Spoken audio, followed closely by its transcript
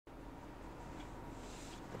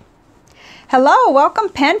Hello, welcome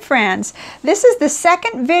pen friends. This is the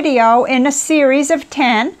second video in a series of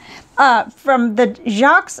 10 from the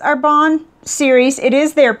Jacques Herbin series. It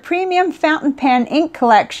is their premium fountain pen ink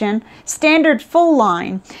collection, standard full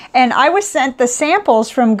line. And I was sent the samples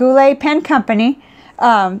from Goulet Pen Company.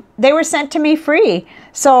 They were sent to me free.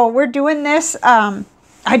 So we're doing this. I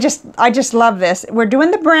just love this. We're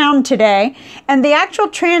doing the brown today. And the actual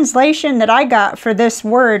translation that I got for this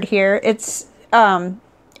word here, it's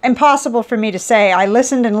impossible for me to say. I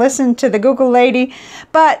listened and listened to the Google lady,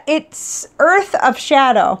 but it's Earth of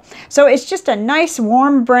Shadow. So it's just a nice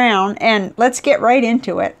warm brown, and let's get right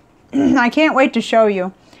into it. I can't wait to show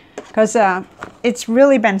you because it's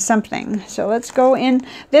really been something. So let's go in.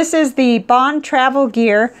 This is the Bond Travel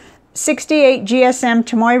Gear 68 GSM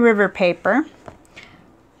Tomoe River paper.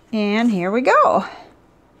 And here we go.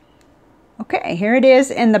 Okay, here it is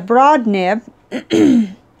in the broad nib.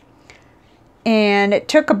 And it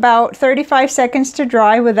took about 35 seconds to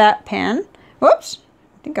dry with that pen. Whoops,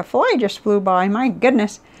 I think a fly just flew by, my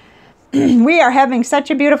goodness. We are having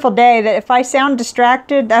such a beautiful day that if I sound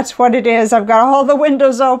distracted, that's what it is. I've got all the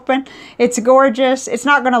windows open. It's gorgeous. It's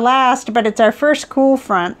not going to last, but it's our first cool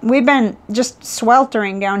front. We've been just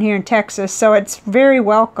sweltering down here in Texas, so it's very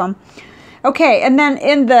welcome. Okay, and then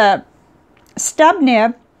in the stub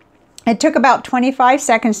nib, it took about 25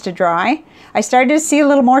 seconds to dry. I started to see a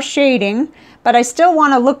little more shading, but I still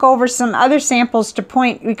want to look over some other samples to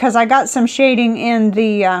point, because I got some shading in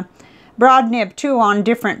the broad nib too on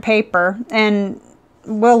different paper, and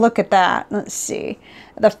we'll look at that. Let's see.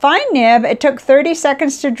 The fine nib, it took 30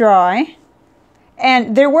 seconds to dry,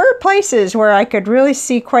 and there were places where I could really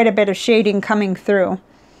see quite a bit of shading coming through.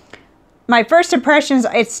 My first impressions,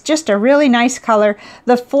 it's just a really nice color.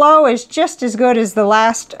 The flow is just as good as the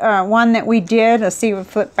last one that we did. Let's see, we'll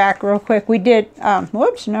flip back real quick. We did,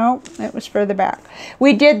 whoops, no, it was further back.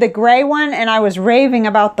 We did the gray one, and I was raving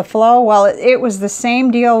about the flow. Well, it was the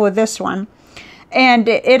same deal with this one. And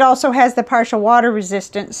it also has the partial water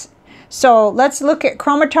resistance. So let's look at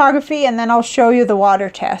chromatography, and then I'll show you the water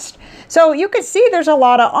test. So you can see there's a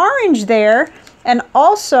lot of orange there, and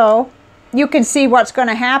also you can see what's going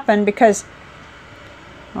to happen because,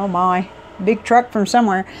 oh my, big truck from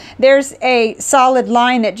somewhere. There's a solid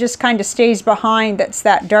line that just kind of stays behind, that's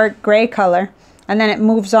that dark gray color, and then it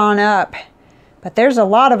moves on up. But there's a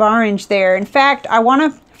lot of orange there. In fact, I want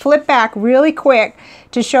to flip back really quick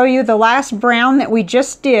to show you the last brown that we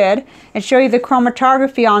just did and show you the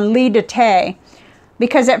chromatography on Lee de Tay.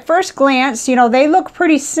 Because at first glance, you know, they look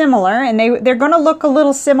pretty similar, and they're going to look a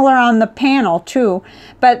little similar on the panel too.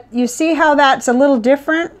 But you see how that's a little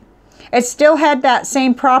different? It still had that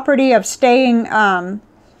same property of staying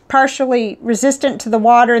partially resistant to the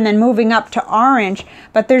water and then moving up to orange.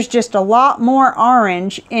 But there's just a lot more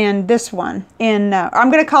orange in this one. I'm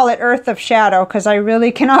going to call it Earth of Shadow because I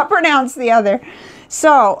really cannot pronounce the other.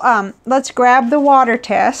 So let's grab the water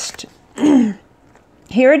test.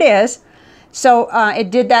 Here it is. So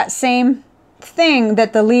it did that same thing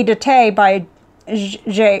that the Lee de Tay by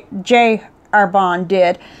J. Herbin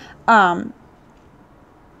did.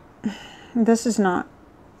 This is not,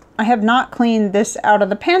 I have not cleaned this out of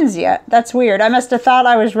the pens yet. That's weird. I must have thought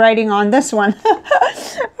I was writing on this one.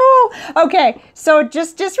 Oh, okay. So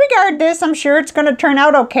just disregard this. I'm sure it's going to turn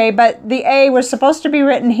out okay, but the A was supposed to be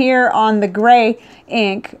written here on the gray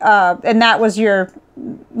ink, and that was your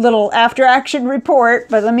little after action report,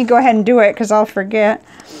 but let me go ahead and do it because I'll forget.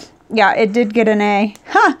 Yeah, it did get an A.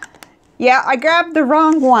 Huh. Yeah, I grabbed the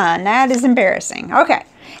wrong one. That is embarrassing. Okay.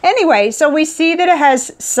 Anyway, so we see that it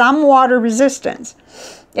has some water resistance,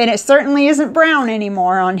 and it certainly isn't brown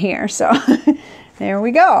anymore on here. So there we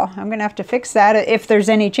go. I'm going to have to fix that if there's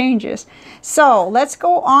any changes. So let's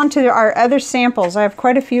go on to our other samples. I have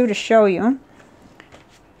quite a few to show you.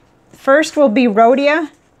 First will be Rhodia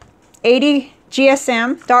 80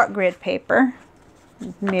 GSM dot grid paper.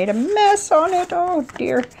 Made a mess on it, oh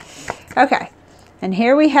dear. Okay, and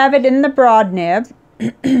here we have it in the broad nib.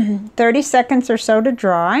 30 seconds or so to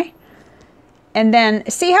dry. And then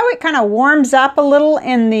see how it kind of warms up a little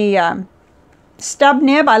in the stub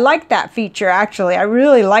nib? I like that feature actually. I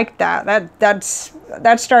really like that.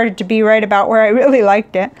 That started to be right about where I really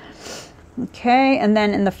liked it. Okay, and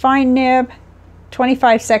then in the fine nib,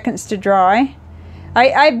 25 seconds to dry.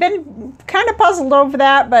 I've been kind of puzzled over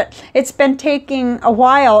that, but it's been taking a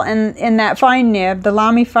while in that fine nib, the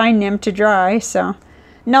Lamy fine nib, to dry. So,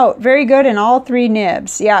 no, very good in all three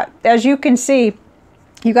nibs. Yeah, as you can see,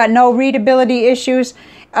 you got no readability issues.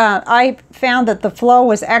 I found that the flow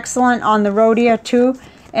was excellent on the Rhodia too,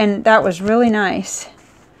 and that was really nice.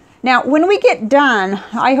 Now, when we get done,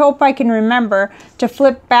 I hope I can remember to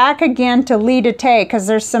flip back again to lit de thé, because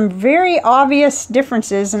there's some very obvious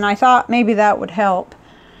differences, and I thought maybe that would help.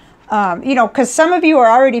 You know, because some of you are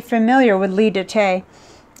already familiar with lit de thé.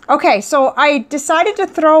 Okay, so I decided to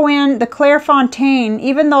throw in the Clairefontaine,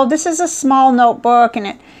 even though this is a small notebook,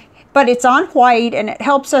 but it's on white, and it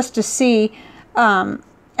helps us to see. And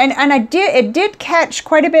it did catch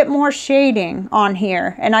quite a bit more shading on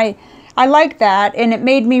here, and I like that, and it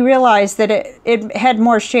made me realize that it had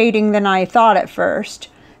more shading than I thought at first.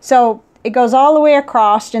 So it goes all the way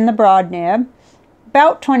across in the broad nib,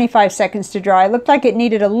 about 25 seconds to dry. It looked like it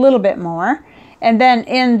needed a little bit more. And then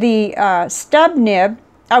in the stub nib,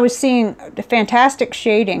 I was seeing fantastic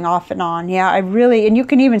shading off and on. Yeah, and you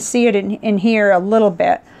can even see it in here a little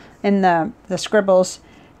bit in the scribbles.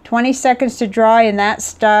 20 seconds to dry in that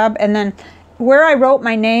stub, and then where I wrote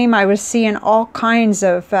my name, I was seeing all kinds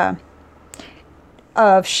of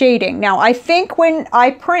shading. Now, I think when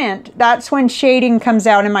I print, that's when shading comes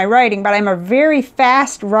out in my writing, but I'm a very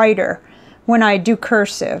fast writer when I do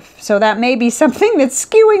cursive, so that may be something that's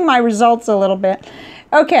skewing my results a little bit.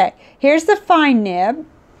 Okay, here's the fine nib,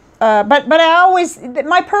 but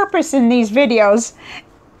my purpose in these videos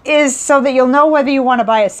is so that you'll know whether you want to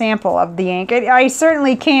buy a sample of the ink. I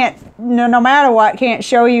certainly can't, no matter what, can't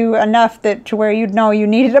show you enough to where you'd know you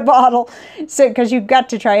needed a bottle, so because you've got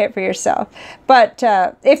to try it for yourself. But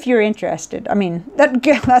if you're interested, I mean,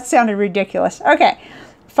 that sounded ridiculous. Okay,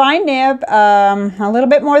 fine nib, a little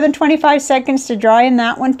bit more than 25 seconds to dry in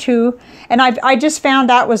that one too. And I just found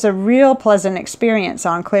that was a real pleasant experience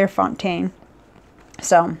on Clairefontaine.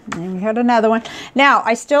 So we had another one. Now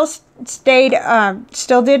I still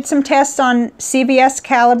did some tests on CVS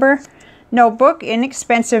caliber notebook,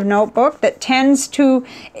 inexpensive notebook that tends to,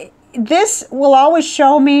 this will always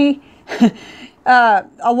show me a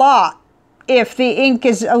lot if the ink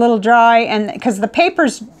is a little dry, and because the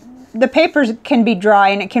papers can be dry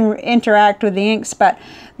and it can interact with the inks, but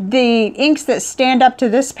the inks that stand up to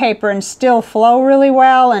this paper and still flow really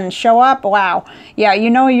well and show up, wow, yeah, you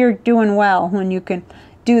know you're doing well when you can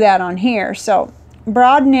do that on here. So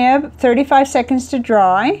broad nib, 35 seconds to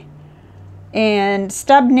dry, and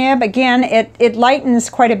stub nib, again, it lightens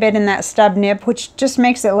quite a bit in that stub nib, which just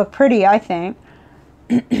makes it look pretty, I think.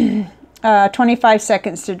 25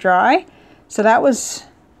 seconds to dry, so that was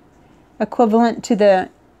equivalent to the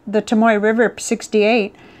Tomoe River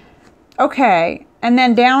 68. Okay, and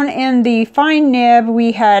then down in the fine nib,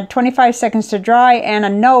 we had 25 seconds to dry, and a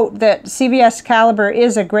note that CVS caliber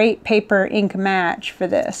is a great paper ink match for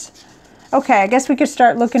this. Okay, I guess we could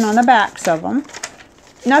start looking on the backs of them.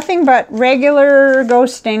 Nothing but regular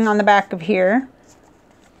ghosting on the back of here.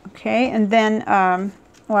 Okay, and then,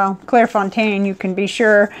 well, Clairefontaine, you can be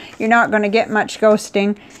sure you're not going to get much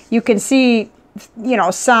ghosting. You can see, you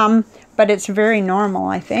know, some, but it's very normal,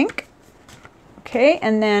 I think. Okay,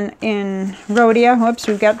 and then in Rhodia, whoops,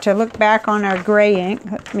 we've got to look back on our gray ink.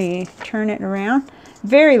 Let me turn it around.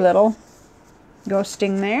 Very little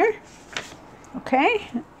ghosting there. Okay,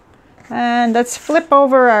 and let's flip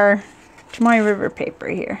over our Tomoe River paper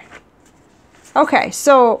here. Okay,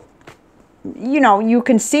 so, you know, you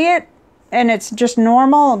can see it, and it's just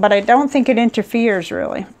normal, but I don't think it interferes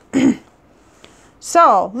really.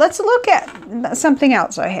 So, let's look at something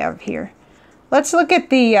else I have here. Let's look at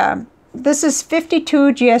the... this is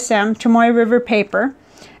 52 GSM Tomoe River paper,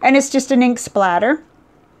 and it's just an ink splatter.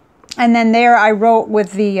 And then there I wrote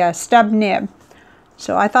with the stub nib.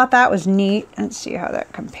 So I thought that was neat. Let's see how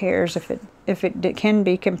that compares, if it can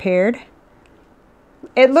be compared.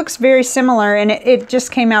 It looks very similar, and it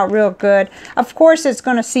just came out real good. Of course, it's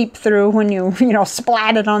going to seep through when you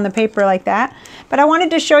splat it on the paper like that. But I wanted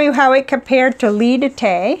to show you how it compared to lit de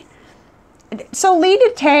thé. So lit de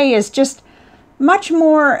thé is just much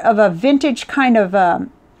more of a vintage kind of,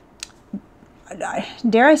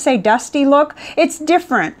 dare I say, dusty look. It's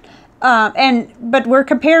different, but we're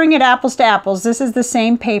comparing it apples to apples. This is the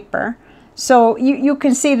same paper, so you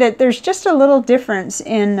can see that there's just a little difference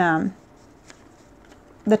in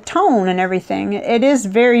the tone and everything. It is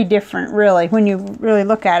very different, really, when you really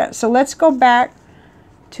look at it. So let's go back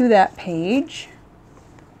to that page.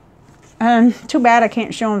 And too bad I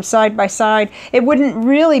can't show them side by side. It wouldn't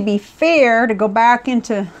really be fair to go back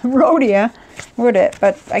into Rhodia, would it?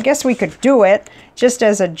 But I guess we could do it just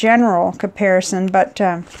as a general comparison. But,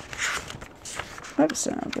 oops,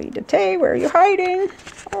 lit de thé, where are you hiding?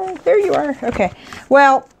 Oh, there you are. Okay.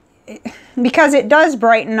 Well, because it does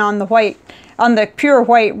brighten on the white, on the pure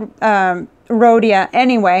white Rhodia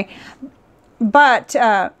anyway. But,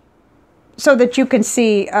 so that you can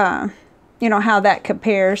see, you know, how that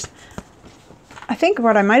compares. I think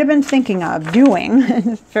what I might have been thinking of doing,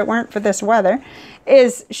 if it weren't for this weather,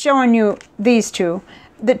 is showing you these two,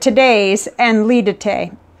 the Today's and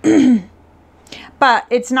Lidate. But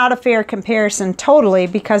it's not a fair comparison totally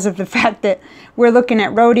because of the fact that we're looking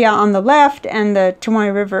at Rhodia on the left and the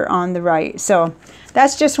Tomoe River on the right. So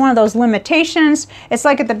that's just one of those limitations. It's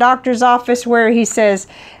like at the doctor's office where he says,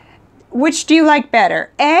 which do you like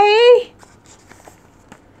better, A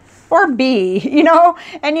or B? You know,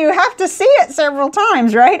 and you have to see it several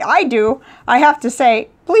times, right? I do. I have to say,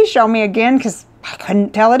 please show me again, because I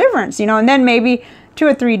couldn't tell a difference, you know, and then maybe 2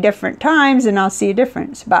 or 3 different times and I'll see a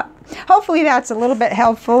difference. But hopefully that's a little bit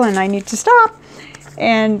helpful, and I need to stop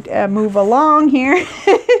and move along here.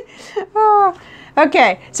 Oh,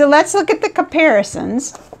 okay, so let's look at the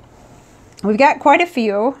comparisons. We've got quite a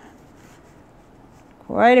few.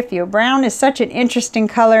 Quite a few. Brown is such an interesting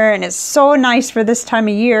color, and it's so nice for this time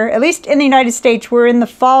of year. At least in the United States, we're in the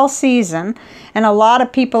fall season, and a lot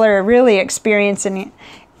of people are really experiencing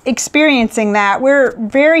that. We're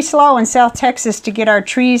very slow in South Texas to get our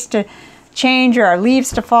trees to change or our leaves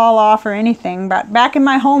to fall off or anything, but back in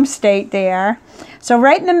my home state they are. So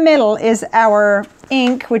right in the middle is our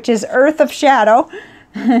ink, which is Earth of Shadow,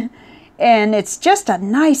 and it's just a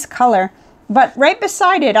nice color. But right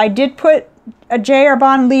beside it I did put a J.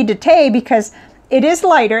 Herbin Lidate because it is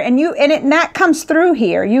lighter, and that comes through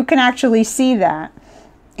here. You can actually see that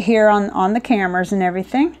here on the cameras and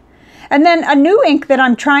everything. And then a new ink that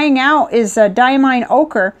I'm trying out is a Diamine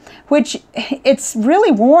Ochre, which it's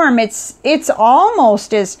really warm. It's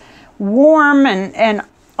almost as warm and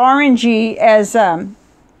orangey as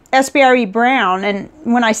SBRE Brown. And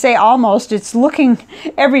when I say almost, it's looking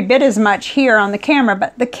every bit as much here on the camera.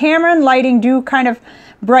 But the camera and lighting do kind of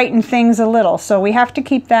brighten things a little. So we have to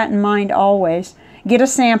keep that in mind always. Get a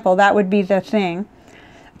sample, that would be the thing.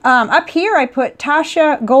 Up here I put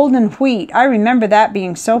Tasha Golden Wheat. I remember that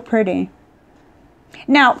being so pretty.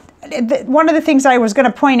 Now, one of the things I was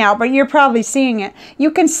going to point out, but you're probably seeing it, you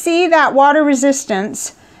can see that water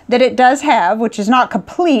resistance that it does have, which is not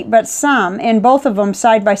complete, but some, in both of them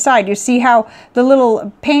side by side. You see how the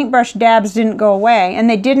little paintbrush dabs didn't go away, and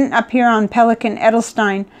they didn't appear on Pelikan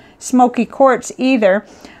Edelstein Smoky Quartz either.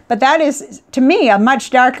 But that is, to me, a much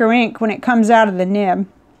darker ink when it comes out of the nib.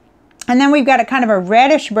 And then we've got a kind of a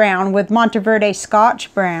reddish brown with Monteverde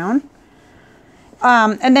Scotch Brown.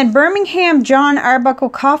 And then Birmingham John Arbuckle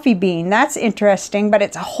Coffee Bean. That's interesting, but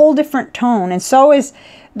it's a whole different tone. And so is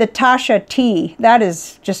the Tasha Tea. That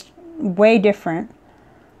is just way different.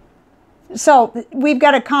 So we've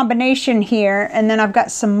got a combination here, and then I've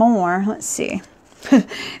got some more. Let's see.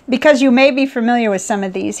 Because you may be familiar with some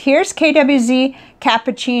of these. Here's KWZ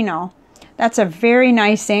Cappuccino. That's a very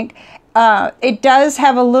nice ink. It does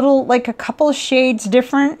have a little, like a couple of shades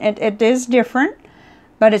different. It is different,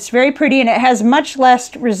 but it's very pretty, and it has much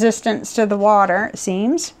less resistance to the water, it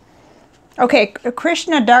seems. Okay,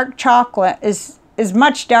 Krishna Dark Chocolate is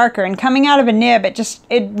much darker, and coming out of a nib,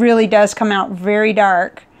 it really does come out very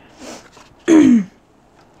dark.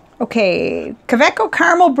 Okay, Kaveco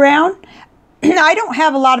Caramel Brown. I don't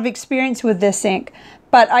have a lot of experience with this ink,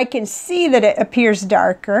 but I can see that it appears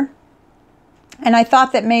darker. And I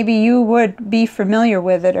thought that maybe you would be familiar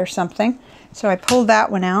with it or something. So I pulled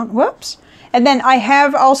that one out. Whoops. And then I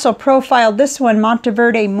have also profiled this one,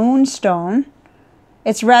 Monteverde Moonstone.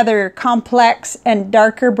 It's rather complex and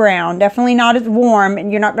darker brown. Definitely not as warm,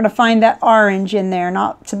 and you're not going to find that orange in there.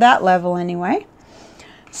 Not to that level anyway.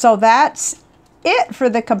 So that's it for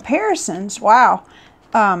the comparisons. Wow.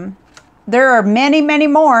 There are many, many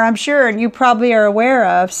more, I'm sure, and you probably are aware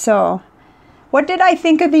of. So what did I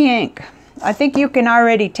think of the ink? I think you can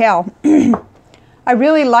already tell. I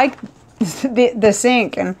really like this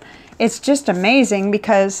ink, and it's just amazing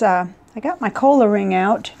because I got my cola ring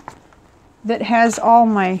out that has all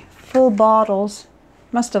my full bottles.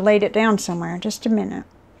 Must have laid it down somewhere. Just a minute.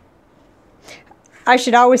 I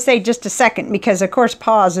should always say just a second because, of course,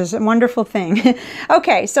 pause is a wonderful thing.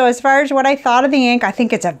 Okay, so as far as what I thought of the ink, I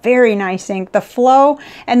think it's a very nice ink. The flow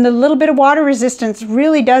and the little bit of water resistance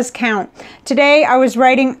really does count. Today I was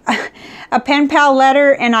writing a pen pal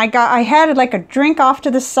letter, and I had like a drink off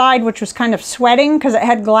to the side which was kind of sweating because it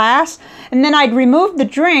had glass, and then I'd removed the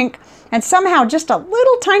drink, and somehow just a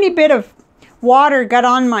little tiny bit of water got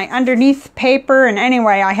on my underneath paper, and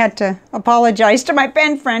anyway I had to apologize to my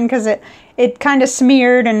pen friend because it kind of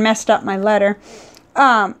smeared and messed up my letter.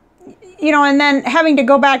 You know, and then having to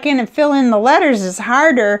go back in and fill in the letters is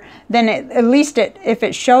harder than at least if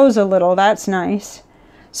it shows a little. That's nice.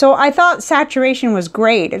 So I thought saturation was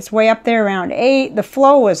great. It's way up there around 8. The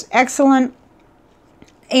flow was excellent,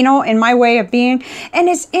 you know, in my way of being. And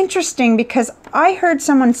it's interesting because I heard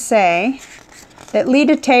someone say, that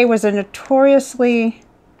Goulet was a notoriously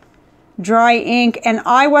dry ink, and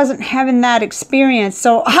I wasn't having that experience,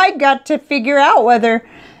 so I got to figure out whether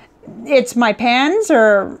it's my pens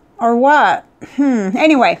or what.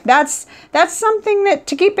 Anyway, that's something that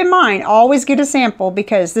to keep in mind. Always get a sample,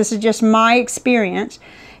 because this is just my experience.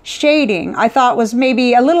 Shading, I thought was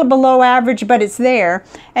maybe a little below average, but it's there,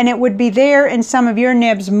 and it would be there in some of your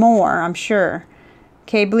nibs more, I'm sure.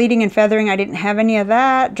 Okay, bleeding and feathering, I didn't have any of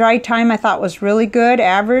that. Dry time I thought was really good,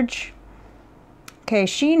 average. Okay,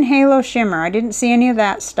 sheen, halo, shimmer, I didn't see any of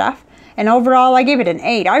that stuff. And overall, I gave it an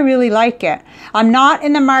 8. I really like it. I'm not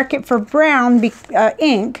in the market for brown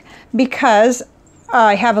ink, because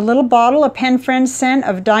I have a little bottle of Pen Friends scent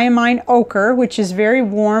of Diamine Ochre, which is very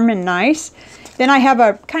warm and nice. Then I have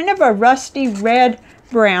a kind of a rusty red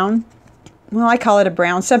brown. Well, I call it a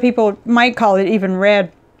brown. Some people might call it even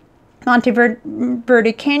red.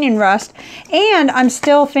 Monteverde Canyon Rust. And I'm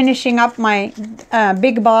still finishing up my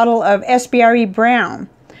big bottle of SBRE Brown.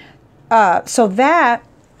 So that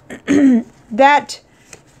that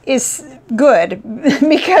is good,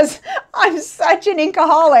 because I'm such an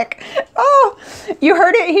inkaholic. Oh, you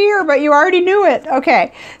heard it here, but you already knew it.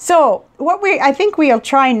 Okay, so what I think we'll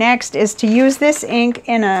try next is to use this ink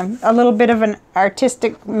in a little bit of an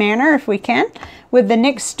artistic manner, if we can, with the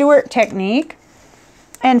Nick Stewart technique.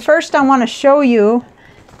 And first I want to show you,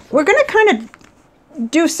 we're going to kind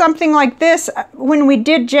of do something like this. When we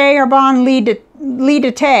did J. Herbin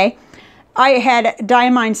Goulet, I had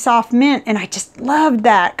Diamine Soft Mint, and I just loved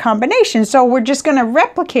that combination. So we're just going to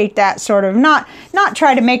replicate that, sort of, not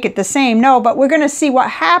try to make it the same, no, but we're going to see what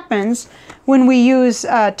happens when we use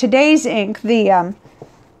today's ink, the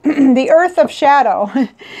Earth of Shadow,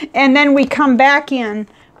 and then we come back in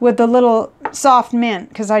with the little Soft Mint,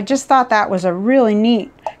 because I just thought that was a really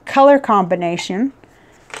neat color combination.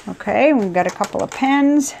 Okay, we've got a couple of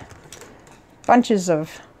pens, bunches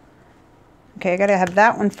of, okay, I gotta have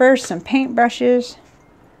that one first, some paintbrushes.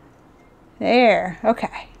 There,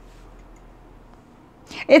 okay.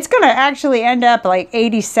 It's gonna actually end up like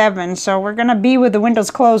 87, so we're gonna be with the windows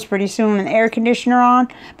closed pretty soon and the air conditioner on.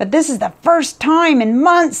 But this is the first time in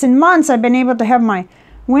months and months I've been able to have my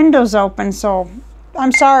windows open, so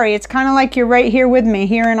I'm sorry. It's kind of like you're right here with me,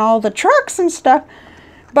 hearing all the trucks and stuff.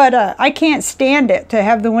 But I can't stand it to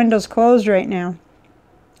have the windows closed right now.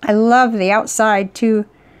 I love the outside too.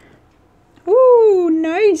 Ooh,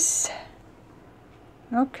 nice.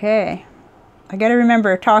 Okay. I got to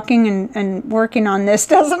remember, talking and working on this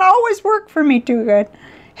doesn't always work for me too good.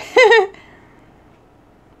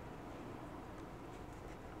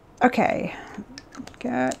 Okay.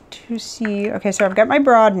 Got to see. Okay, so I've got my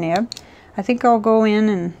broad nib. I think I'll go in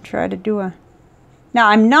and try to do a... Now,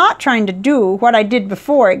 I'm not trying to do what I did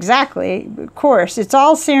before exactly. Of course, it's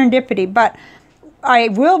all serendipity, but I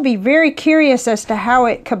will be very curious as to how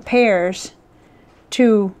it compares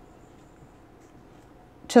to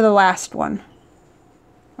the last one.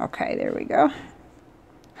 Okay, there we go.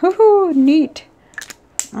 Woohoo, neat.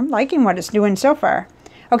 I'm liking what it's doing so far.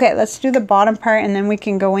 Okay, let's do the bottom part, and then we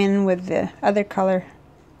can go in with the other color.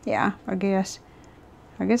 Yeah, I guess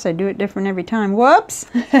I do it different every time. Whoops!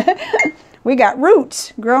 We got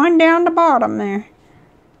roots growing down the bottom there.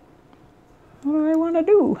 What do I want to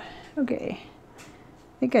do? Okay.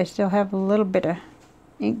 I think I still have a little bit of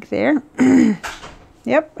ink there.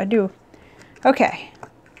 Yep, I do. Okay.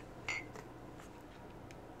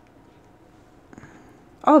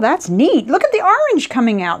 Oh, that's neat. Look at the orange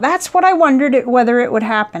coming out. That's what I wondered whether it would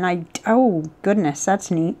happen. Oh, goodness, that's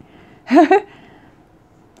neat.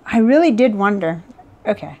 I really did wonder.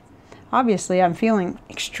 Okay. Obviously, I'm feeling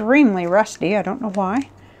extremely rusty. I don't know why.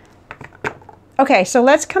 Okay, so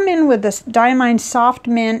let's come in with this Diamine Soft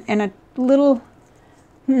Mint and a little...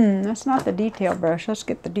 that's not the detail brush. Let's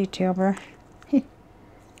get the detail brush.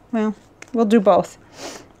 Well, we'll do both.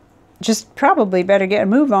 Just probably better get a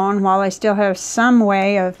move on while I still have some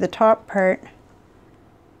way of the top part.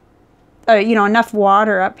 You know, enough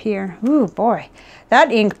water up here. Ooh, boy.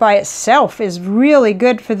 That ink by itself is really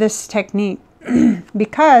good for this technique.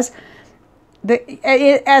 Because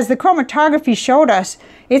as the chromatography showed us,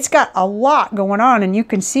 it's got a lot going on, and you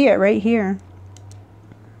can see it right here.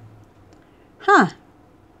 Huh.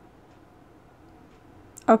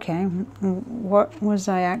 Okay, what was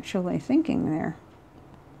I actually thinking there?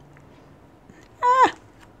 Ah!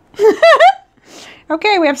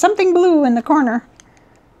 Okay, we have something blue in the corner.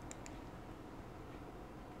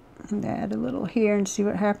 Add a little here and see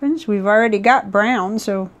what happens. We've already got brown,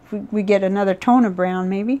 so we get another tone of brown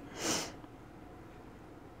maybe.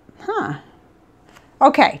 Huh.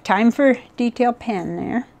 Okay, time for detail pen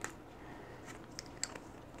there.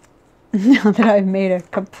 Now that I've made a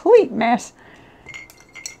complete mess.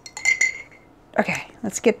 Okay,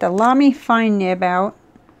 let's get the Lamy fine nib out.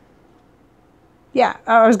 Yeah,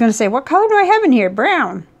 I was going to say, what color do I have in here?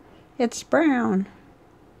 Brown. It's brown.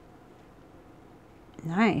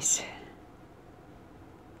 Nice.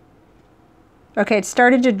 Okay, it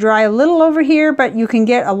started to dry a little over here, but you can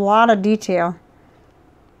get a lot of detail.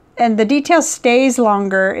 And the detail stays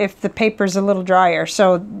longer if the paper's a little drier,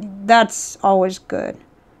 so that's always good.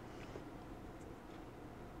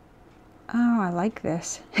 Oh, I like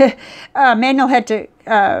this. Manuel had to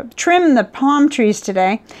trim the palm trees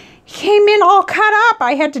today. He came in all cut up.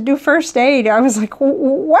 I had to do first aid. I was like,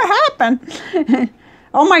 what happened?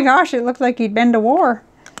 Oh my gosh, it looked like he'd been to war.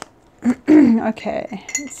 Okay,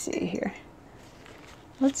 let's see here.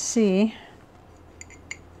 Let's see.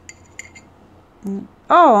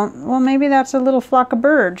 Oh, well, maybe that's a little flock of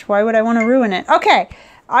birds. Why would I want to ruin it? Okay,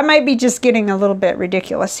 I might be just getting a little bit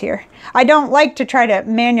ridiculous here. I don't like to try to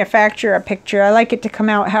manufacture a picture. I like it to come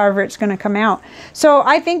out however it's going to come out. So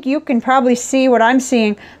I think you can probably see what I'm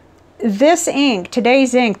seeing. This ink,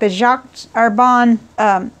 today's ink, the Jacques Herbin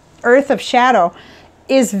Earth of Shadow,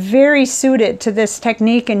 is very suited to this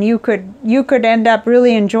technique, and you could end up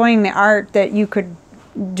really enjoying the art that you could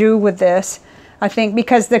do with this. I think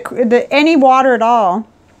because any water at all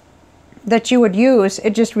that you would use,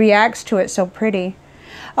 it just reacts to it so pretty.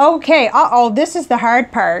 Okay, this is the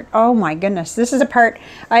hard part. Oh my goodness, this is a part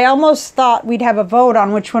I almost thought we'd have a vote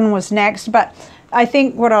on which one was next, but I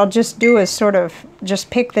think what I'll just do is sort of just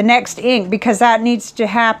pick the next ink, because that needs to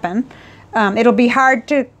happen. It'll be hard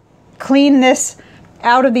to clean this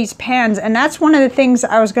out of these pens, and that's one of the things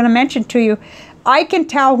I was going to mention to you. I can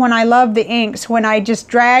tell when I love the inks, when I just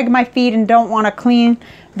drag my feet and don't want to clean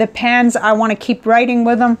the pens. I want to keep writing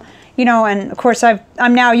with them, you know, and of course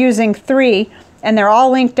I'm now using 3, and they're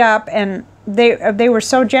all inked up, and they were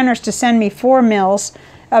so generous to send me 4 mils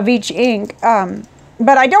of each ink.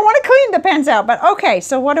 But I don't want to clean the pens out. But okay,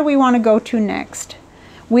 so what do we want to go to next?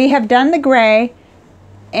 We have done the gray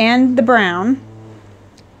and the brown.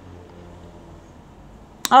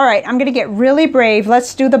 All right, I'm going to get really brave.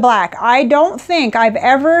 Let's do the black. I don't think I've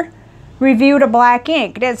ever reviewed a black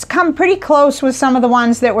ink. It's come pretty close with some of the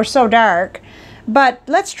ones that were so dark. But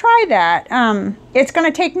let's try that. It's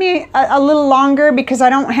going to take me a little longer because I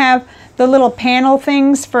don't have the little panel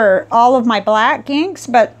things for all of my black inks.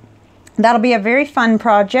 But that'll be a very fun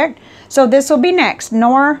project. So this will be next,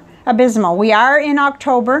 Noir Abysmal. We are in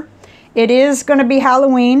October. It is going to be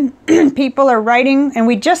Halloween. People are writing, and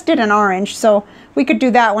we just did an orange, so we could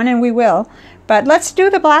do that one, and we will. But let's do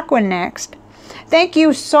the black one next. Thank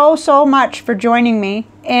you so much for joining me,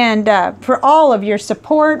 and for all of your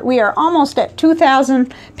support. We are almost at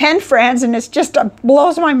 2,000 pen friends, and it just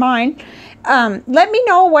blows my mind. Let me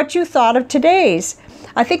know what you thought of today's.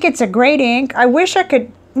 I think it's a great ink. I wish I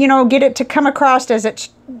could, you know, get it to come across as its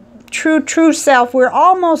true self. We're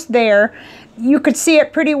almost there. You could see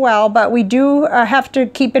it pretty well, but we do have to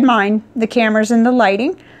keep in mind the cameras and the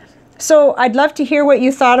lighting. So I'd love to hear what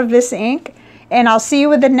you thought of this ink, and I'll see you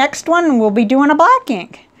with the next one. We'll be doing a black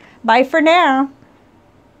ink. Bye for now.